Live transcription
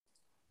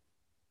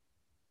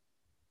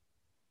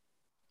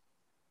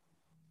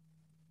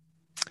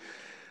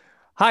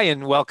Hi,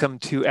 and welcome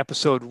to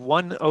episode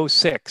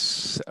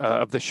 106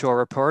 of the Shore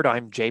Report.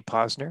 I'm Jay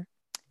Posner.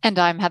 And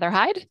I'm Heather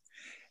Hyde.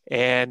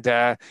 And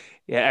yeah,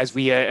 as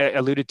we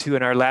alluded to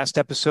in our last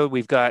episode,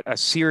 we've got a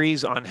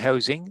series on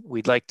housing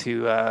we'd like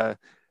to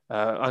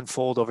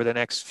unfold over the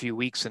next few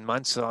weeks and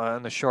months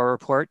on the Shore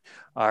Report.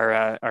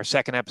 Our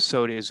second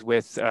episode is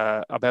with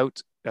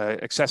about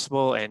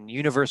accessible and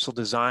universal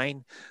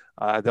design.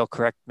 They'll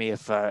correct me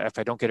if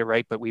I don't get it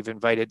right, but we've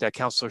invited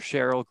Councillor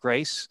Cheryl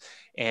Grace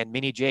and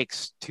Minnie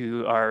Jakes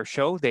to our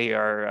show. They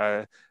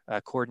are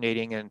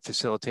coordinating and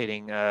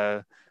facilitating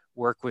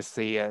work with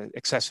the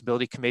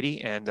Accessibility Committee.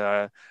 And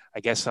I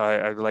guess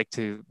I'd like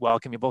to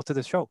welcome you both to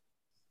the show.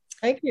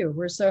 Thank you.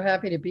 We're so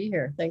happy to be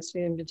here. Thanks for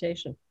the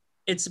invitation.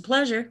 It's a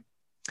pleasure.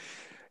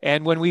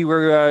 And when we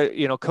were,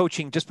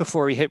 coaching just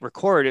before we hit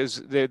record,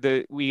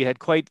 we had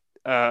quite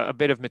a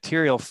bit of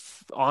material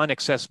on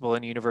accessible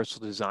and universal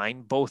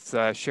design. Both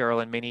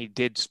Cheryl and Minnie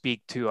did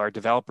speak to our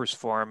developers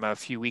forum a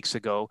few weeks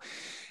ago,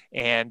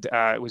 and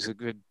it was a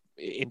good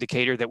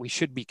indicator that we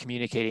should be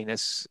communicating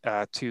this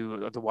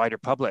to the wider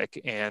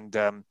public. And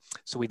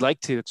so we'd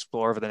like to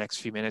explore over the next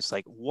few minutes,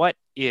 like, what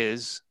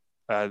is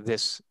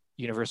this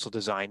universal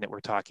design that we're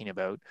talking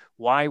about,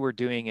 why we're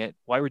doing it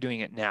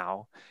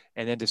now,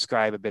 and then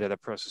describe a bit of the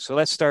process. So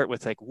let's start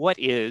with, like, what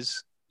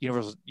is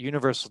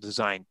universal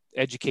design?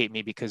 Educate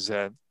me, because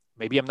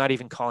maybe I'm not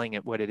even calling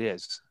it what it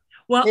is.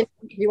 Well, do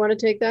you want to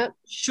take that?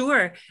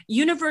 Sure.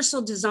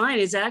 Universal design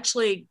is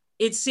actually,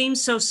 it seems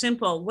so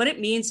simple. What it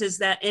means is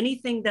that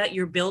anything that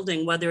you're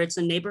building, whether it's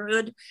a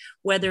neighborhood,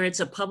 whether it's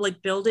a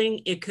public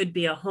building, it could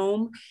be a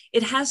home,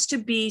 it has to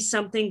be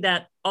something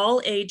that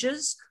all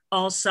ages,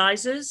 all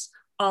sizes,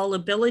 all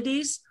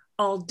abilities,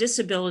 all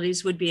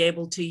disabilities would be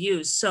able to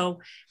use. So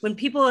when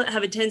people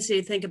have a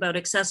tendency to think about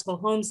accessible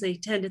homes, they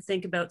tend to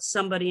think about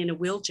somebody in a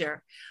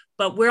wheelchair.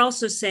 But we're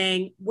also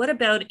saying, what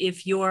about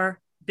if you're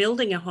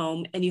building a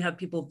home and you have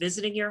people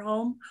visiting your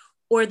home,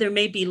 or there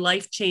may be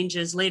life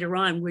changes later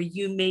on where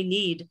you may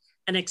need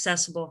an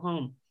accessible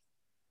home?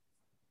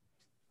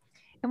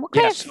 And what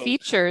kind of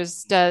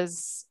features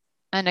does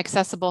an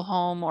accessible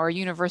home or a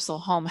universal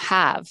home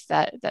have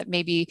that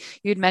maybe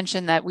you'd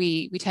mentioned that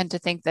we tend to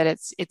think that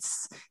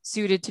it's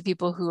suited to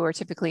people who are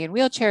typically in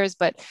wheelchairs,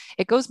 but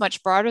it goes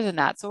much broader than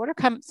that. So what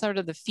are sort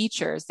of the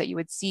features that you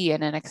would see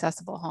in an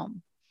accessible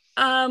home?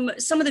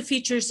 Some of the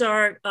features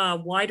are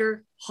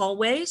wider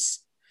hallways,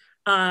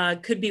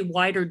 could be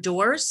wider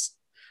doors.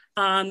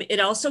 It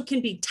also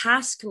can be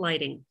task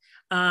lighting.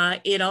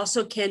 It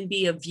also can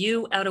be a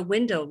view out a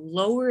window,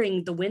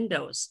 lowering the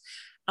windows.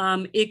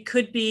 It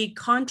could be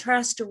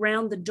contrast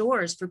around the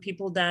doors for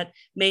people that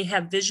may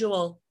have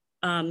visual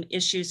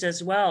issues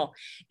as well.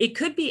 It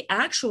could be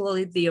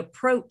actually the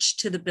approach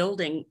to the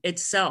building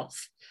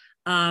itself.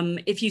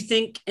 If you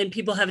think, and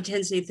people have a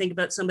tendency to think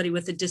about somebody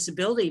with a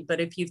disability,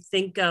 but if you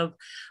think of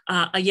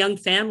a young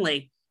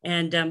family,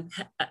 and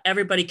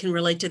everybody can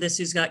relate to this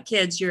who's got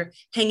kids, you're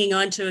hanging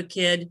on to a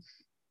kid,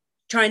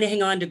 trying to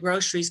hang on to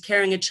groceries,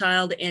 carrying a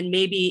child, and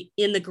maybe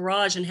in the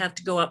garage and have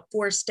to go up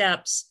 4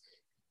 steps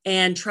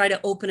and try to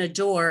open a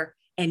door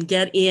and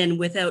get in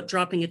without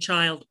dropping a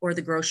child or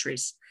the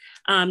groceries.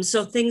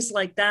 So things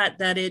like that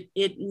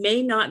it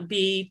may not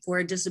be for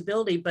a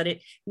disability, but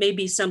it may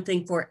be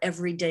something for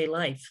everyday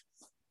life.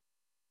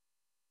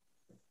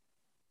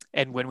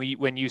 And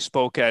when you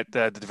spoke at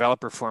the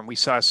developer forum, we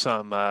saw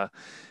some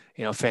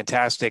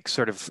fantastic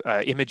sort of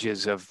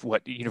images of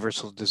what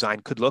universal design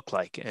could look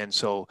like. And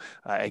so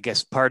I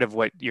guess part of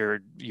what you're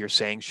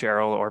saying,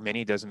 Cheryl, or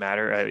Minnie, doesn't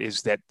matter,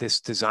 is that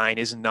this design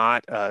is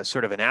not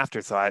sort of an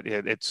afterthought.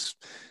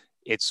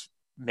 It's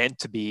meant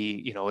to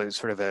be,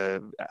 sort of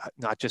a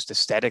not just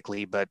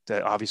aesthetically, but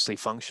obviously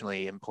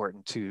functionally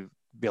important to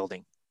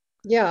building.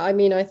 Yeah, I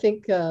mean, I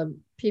think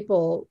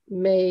people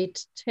may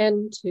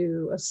tend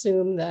to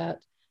assume that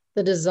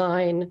the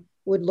design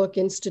would look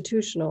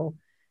institutional,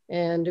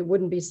 and it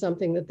wouldn't be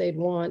something that they'd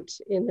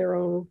want in their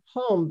own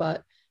home.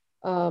 But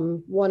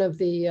one of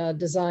the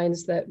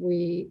designs that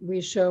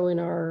we show in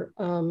our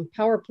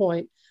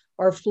PowerPoint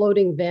are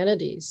floating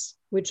vanities,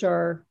 which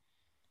are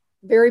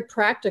very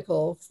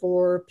practical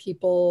for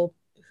people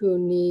who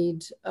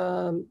need,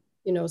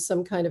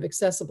 some kind of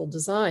accessible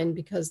design,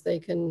 because they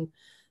can,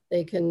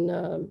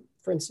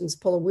 for instance,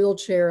 pull a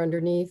wheelchair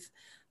underneath,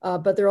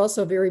 but they're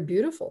also very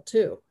beautiful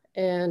too.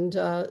 And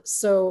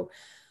so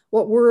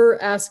what we're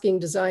asking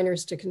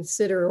designers to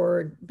consider,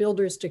 or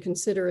builders to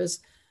consider, is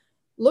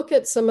look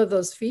at some of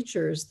those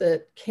features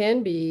that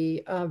can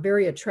be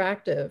very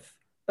attractive,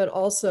 but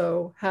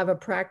also have a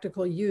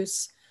practical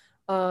use,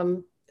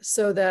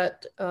 so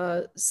that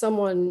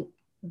someone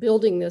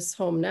building this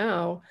home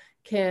now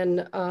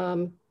can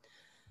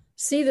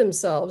see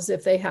themselves,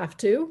 if they have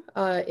to,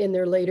 in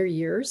their later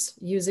years,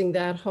 using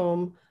that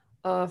home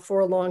for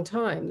a long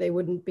time. They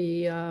wouldn't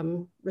be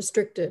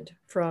restricted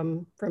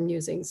from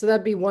using. So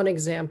that'd be one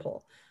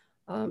example.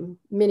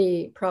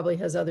 Minnie probably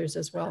has others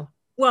as well.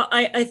 Well,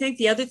 I think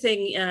the other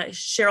thing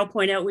Cheryl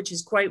pointed out, which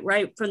is quite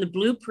right, from the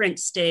blueprint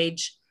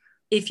stage,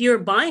 if you're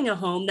buying a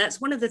home, that's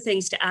one of the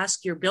things to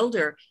ask your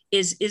builder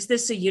is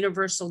this a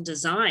universal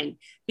design?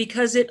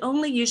 Because it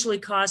only usually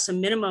costs a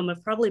minimum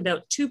of probably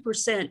about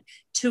 2%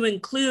 to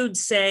include,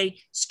 say,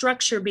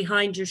 structure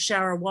behind your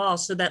shower wall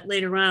so that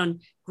later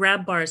on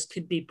grab bars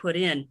could be put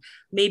in.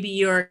 Maybe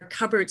your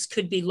cupboards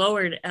could be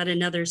lowered at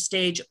another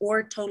stage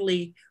or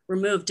totally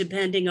removed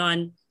depending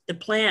on the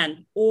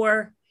plan,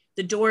 or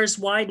the doors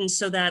widened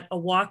so that a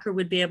walker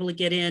would be able to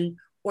get in,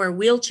 or a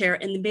wheelchair,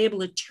 and be able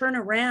to turn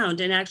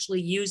around and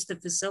actually use the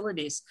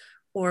facilities,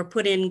 or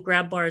put in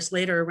grab bars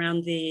later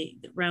around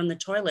the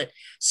toilet.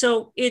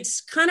 So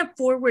it's kind of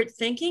forward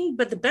thinking,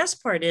 but the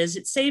best part is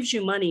it saves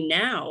you money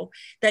now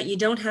that you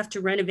don't have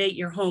to renovate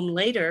your home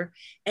later.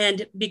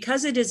 And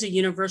because it is a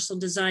universal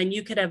design,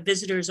 you could have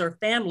visitors or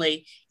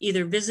family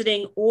either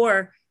visiting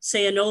or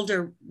say an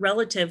older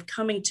relative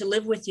coming to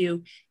live with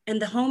you,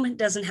 and the home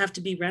doesn't have to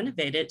be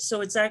renovated.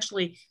 So it's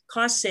actually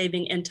cost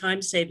saving and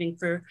time saving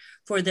for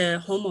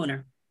the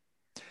homeowner.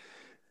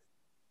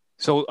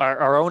 So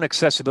our own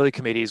accessibility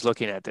committee is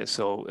looking at this.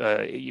 So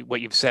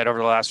what you've said over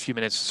the last few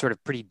minutes is sort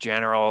of pretty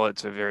general.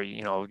 It's a very,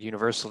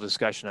 universal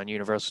discussion on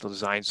universal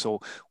design. So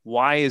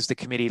why is the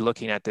committee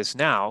looking at this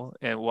now?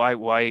 And why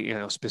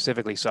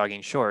specifically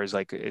Saugeen Shores?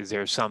 Like, is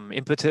there some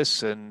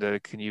impetus?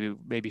 And can you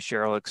maybe,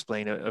 Cheryl,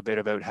 explain a bit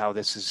about how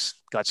this has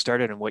got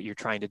started and what you're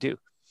trying to do?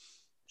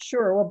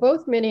 Sure. Well,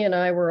 both Minnie and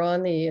I were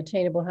on the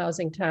Attainable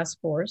Housing Task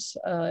Force,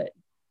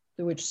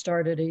 which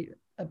started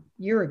a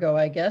year ago,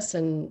 I guess,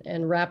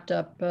 and wrapped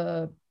up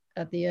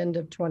at the end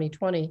of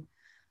 2020.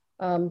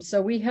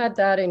 So we had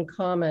that in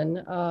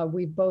common.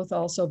 We've both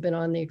also been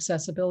on the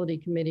accessibility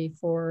committee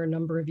for a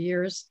number of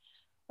years.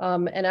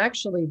 And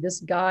actually this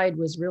guide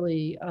was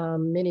really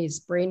Minnie's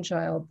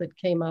brainchild that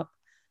came up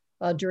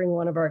during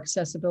one of our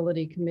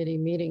accessibility committee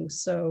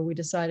meetings. So we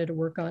decided to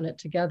work on it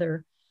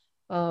together.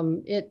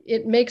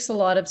 It makes a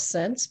lot of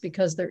sense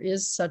because there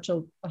is such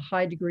a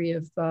high degree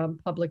of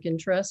public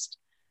interest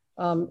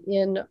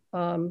in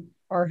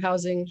our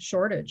housing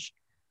shortage.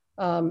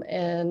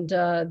 And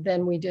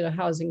then we did a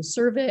housing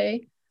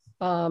survey,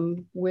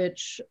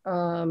 which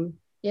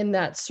in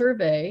that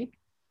survey,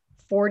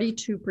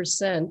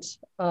 42%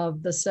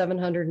 of the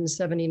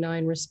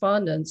 779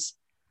 respondents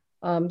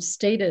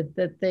stated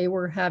that they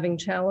were having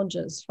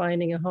challenges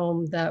finding a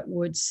home that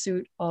would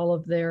suit all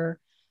of their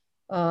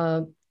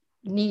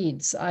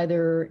needs,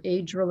 either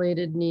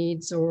age-related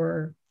needs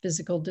or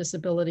physical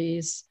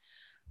disabilities.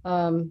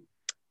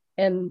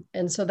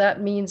 And so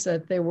that means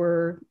that there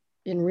were,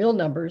 in real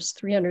numbers,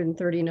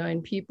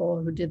 339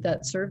 people who did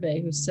that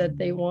survey who said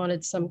they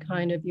wanted some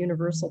kind of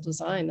universal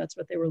design. That's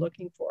what they were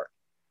looking for.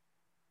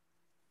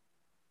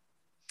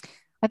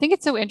 I think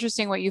it's so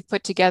interesting what you've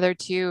put together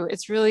too.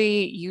 It's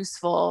really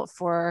useful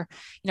for,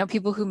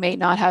 people who may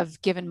not have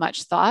given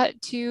much thought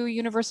to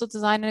universal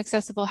design and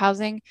accessible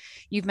housing.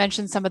 You've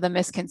mentioned some of the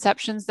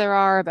misconceptions there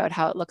are about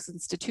how it looks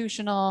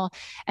institutional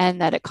and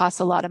that it costs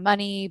a lot of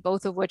money,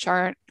 both of which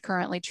aren't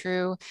currently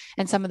true,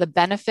 and some of the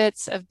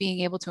benefits of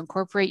being able to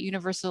incorporate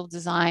universal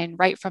design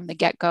right from the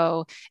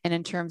get-go, and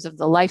in terms of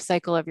the life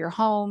cycle of your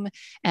home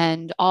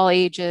and all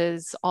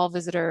ages, all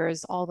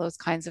visitors, all those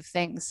kinds of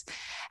things.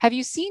 Have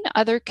you seen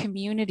other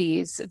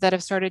communities that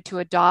have started to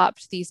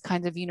adopt these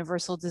kinds of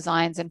universal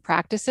designs and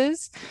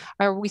practices?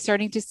 Are we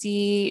starting to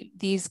see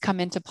these come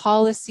into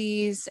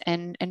policies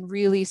and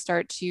really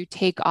start to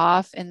take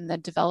off in the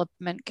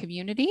development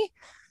community?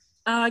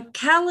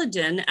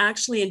 Caledon,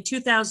 actually in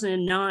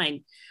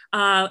 2009,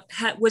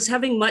 was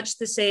having much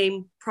the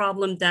same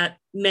problem that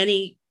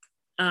many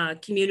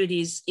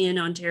communities in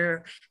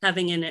Ontario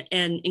having,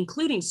 and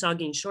including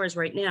Saugeen Shores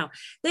right now.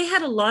 They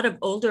had a lot of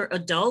older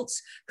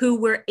adults who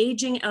were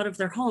aging out of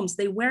their homes.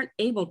 They weren't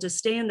able to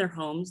stay in their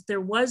homes.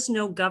 There was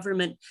no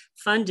government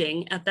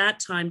funding at that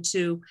time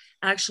to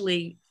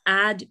actually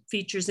add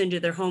features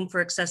into their home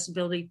for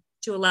accessibility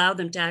to allow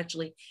them to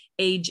actually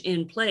age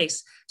in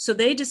place. So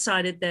they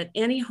decided that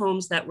any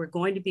homes that were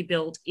going to be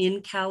built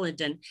in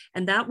Caledon,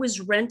 and that was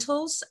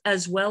rentals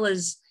as well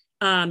as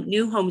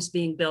new homes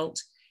being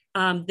built,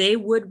 they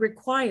would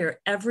require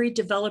every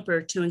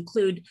developer to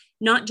include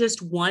not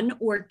just one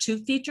or two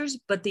features,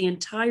 but the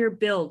entire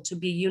build to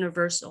be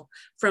universal,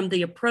 from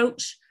the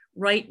approach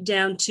right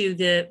down to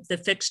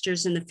the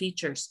fixtures and the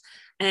features.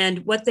 And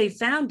what they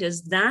found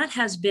is that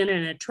has been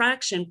an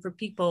attraction for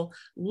people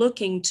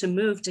looking to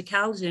move to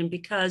Caledon,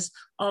 because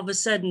all of a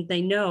sudden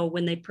they know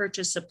when they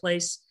purchase a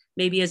place,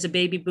 maybe as a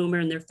baby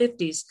boomer in their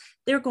 50s,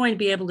 they're going to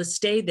be able to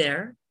stay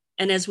there.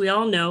 And as we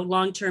all know,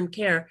 long-term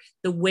care,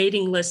 the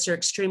waiting lists are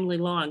extremely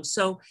long.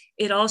 So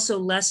it also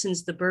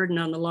lessens the burden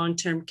on the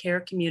long-term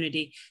care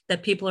community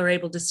that people are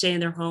able to stay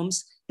in their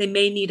homes. They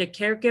may need a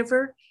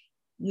caregiver.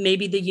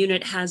 Maybe the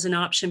unit has an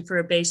option for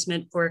a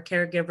basement for a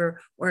caregiver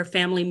or a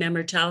family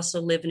member to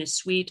also live in a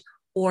suite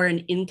or an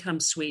income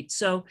suite.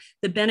 So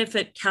the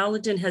benefit,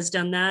 Caledon has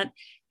done that.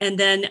 And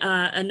then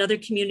another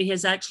community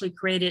has actually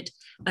created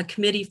a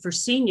committee for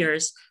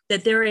seniors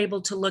that they're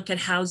able to look at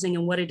housing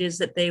and what it is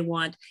that they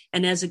want.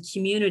 And as a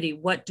community,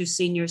 what do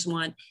seniors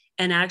want?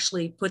 And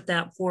actually put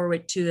that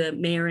forward to the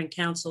mayor and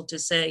council to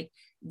say,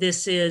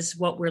 this is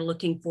what we're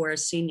looking for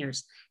as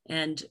seniors.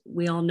 And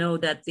we all know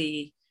that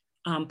the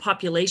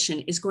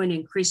population is going to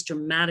increase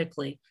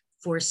dramatically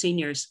for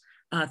seniors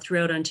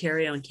throughout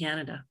Ontario and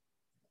Canada.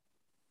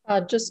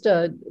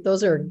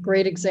 Those are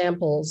great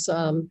examples.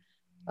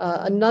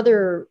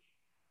 Another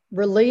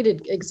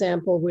related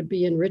example would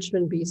be in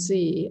Richmond,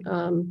 BC,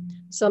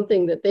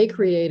 something that they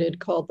created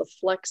called the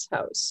Flex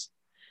House,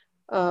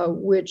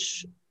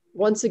 which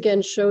once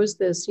again shows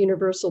this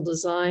universal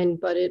design,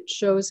 but it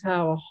shows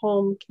how a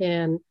home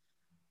can,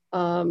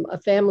 a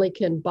family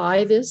can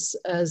buy this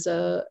as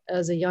a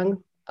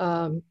young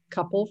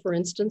couple, for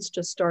instance,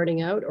 just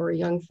starting out, or a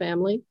young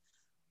family.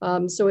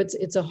 So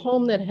it's a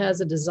home that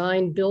has a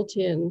design built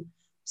in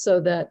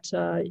so that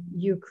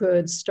you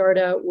could start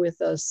out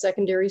with a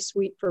secondary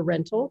suite for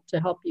rental to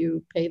help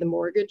you pay the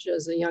mortgage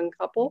as a young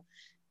couple.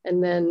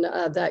 And then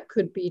that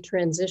could be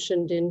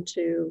transitioned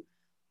into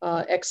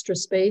extra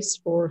space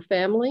for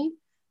family.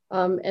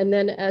 And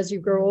then as you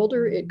grow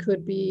older, it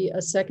could be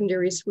a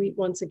secondary suite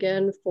once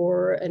again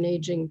for an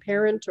aging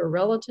parent or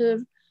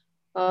relative,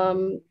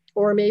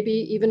 or maybe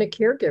even a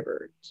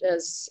caregiver,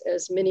 as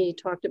Minnie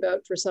talked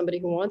about, for somebody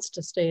who wants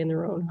to stay in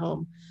their own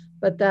home.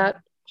 But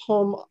that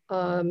home,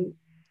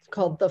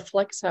 called the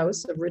Flex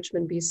House of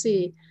Richmond,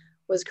 BC,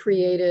 was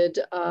created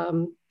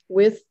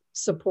with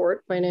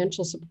support,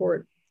 financial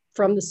support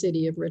from the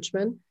City of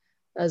Richmond,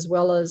 as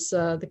well as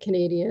the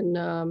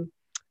Canadian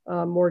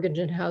Mortgage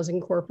and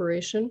Housing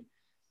Corporation.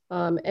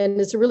 And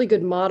it's a really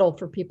good model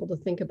for people to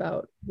think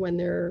about when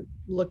they're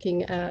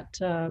looking at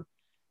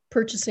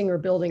purchasing or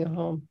building a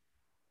home.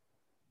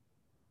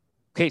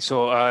 Okay,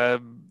 so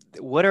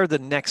what are the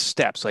next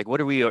steps? Like,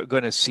 what are we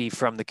going to see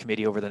from the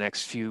committee over the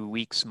next few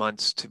weeks,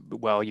 months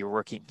while you're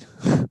working?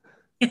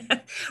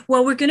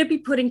 Well, we're going to be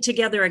putting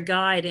together a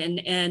guide,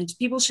 and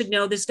people should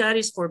know this guide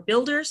is for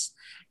builders,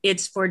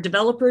 it's for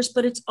developers,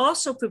 but it's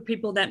also for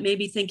people that may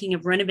be thinking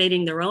of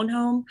renovating their own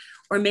home,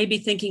 or maybe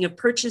thinking of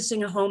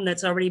purchasing a home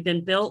that's already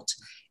been built.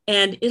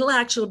 And it'll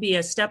actually be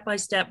a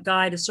step-by-step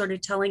guide of sort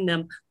of telling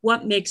them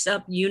what makes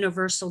up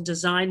universal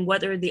design,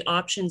 what are the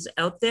options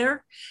out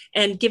there,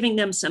 and giving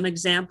them some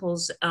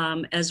examples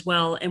as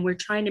well. And we're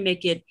trying to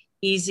make it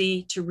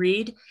easy to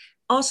read,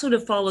 also to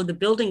follow the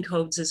building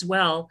codes as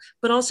well,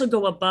 but also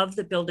go above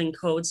the building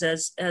codes.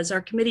 As our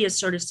committee has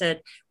sort of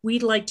said,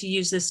 we'd like to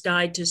use this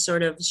guide to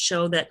sort of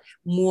show that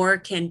more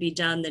can be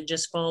done than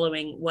just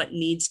following what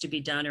needs to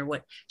be done or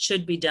what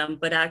should be done,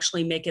 but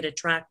actually make it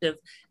attractive,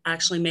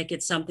 actually make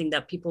it something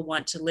that people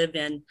want to live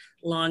in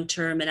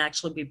long-term and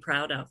actually be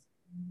proud of.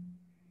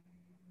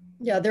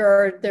 Yeah,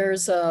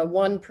 there's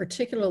one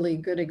particularly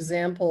good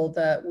example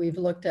that we've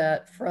looked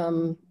at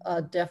from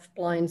Deaf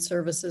Blind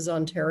Services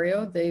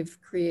Ontario. They've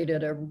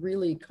created a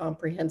really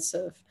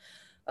comprehensive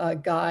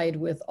guide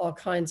with all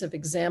kinds of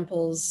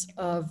examples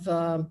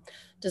of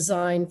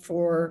design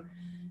for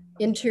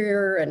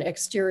interior and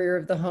exterior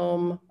of the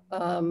home,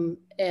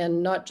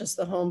 and not just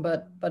the home,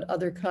 but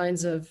other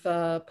kinds of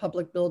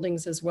public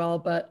buildings as well.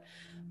 But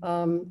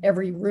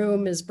every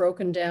room is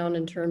broken down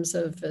in terms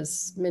of,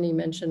 as Minnie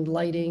mentioned,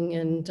 lighting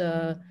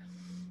and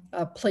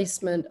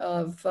placement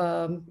of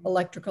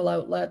electrical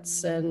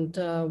outlets and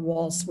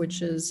wall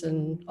switches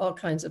and all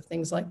kinds of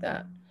things like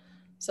that.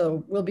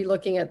 So we'll be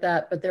looking at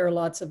that, but there are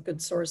lots of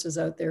good sources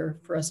out there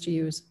for us to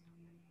use.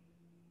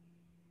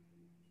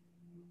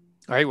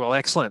 All right, well,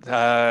 excellent.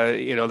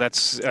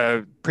 That's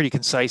a pretty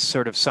concise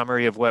sort of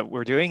summary of what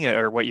we're doing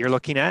or what you're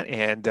looking at,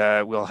 and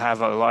we'll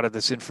have a lot of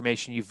this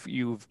information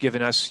you've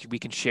given us. We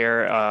can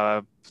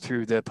share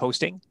through the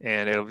posting,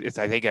 and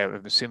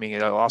I'm assuming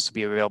it'll also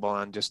be available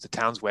on just the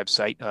town's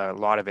website, a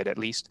lot of it at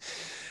least.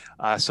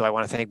 So I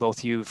want to thank both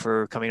of you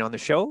for coming on the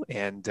show,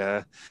 and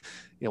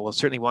we'll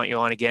certainly want you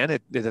on again.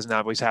 It doesn't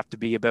always have to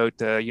be about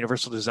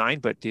universal design,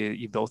 but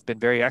you've both been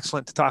very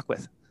excellent to talk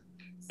with.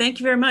 Thank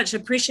you very much.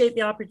 Appreciate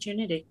the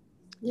opportunity.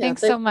 Yeah,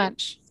 Thanks so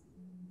much.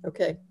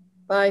 Okay,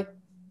 bye.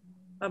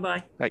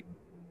 Bye-bye. Bye.